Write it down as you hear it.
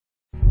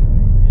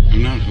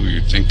I'm not who you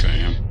think I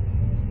am.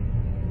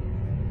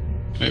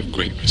 I have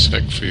great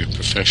respect for your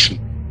profession.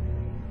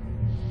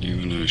 You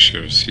and I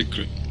share a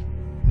secret.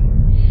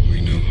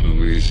 We know how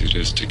easy it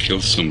is to kill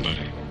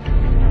somebody.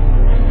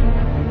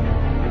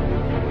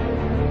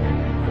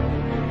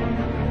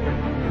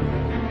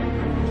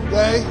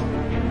 Today,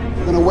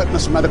 we're going to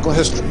witness medical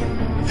history.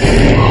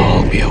 It'll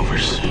all be over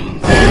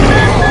soon.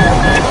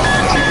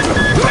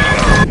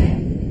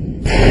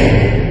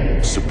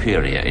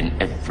 Superior in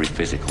every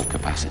physical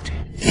capacity.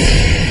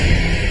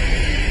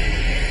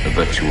 A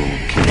virtual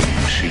killing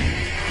machine.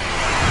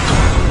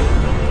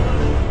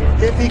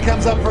 If he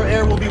comes up for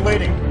air, we'll be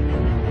waiting.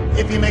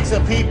 If he makes a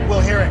peep, we'll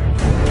hear it.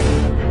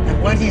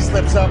 And when he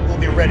slips up, we'll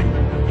be ready.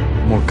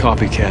 More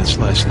copycats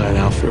last night,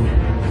 Alfred.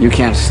 You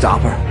can't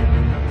stop her.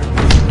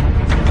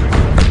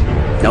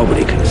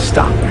 Nobody can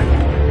stop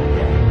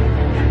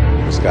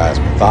her. This guy's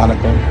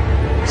methodical,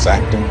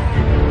 exacting,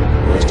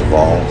 worst of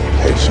all,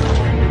 patient.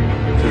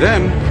 To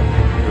them,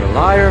 you're a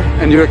liar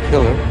and you're a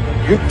killer.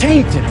 You're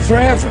tainted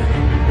forever.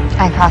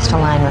 I crossed a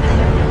line with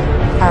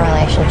him. Our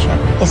relationship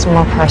is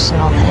more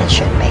personal than it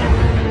should be.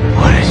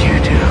 What did you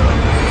do?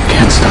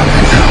 Can't stop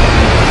it now.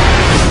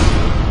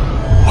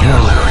 Win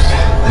or lose,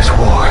 this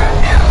war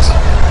ends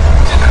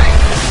tonight.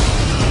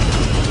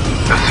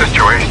 The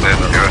situation is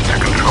yours to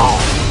control.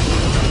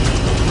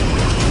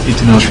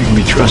 Need to know if you can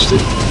be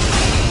trusted.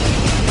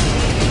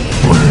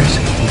 Where is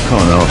he? You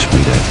can't ask me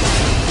that.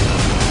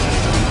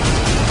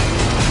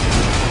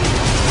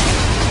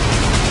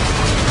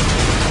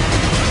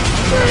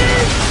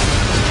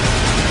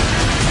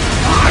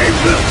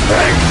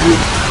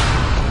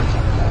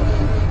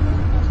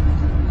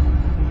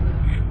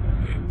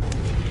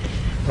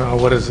 Well,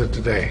 what is it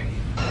today?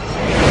 I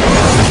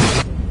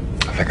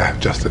think I have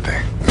just a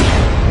day.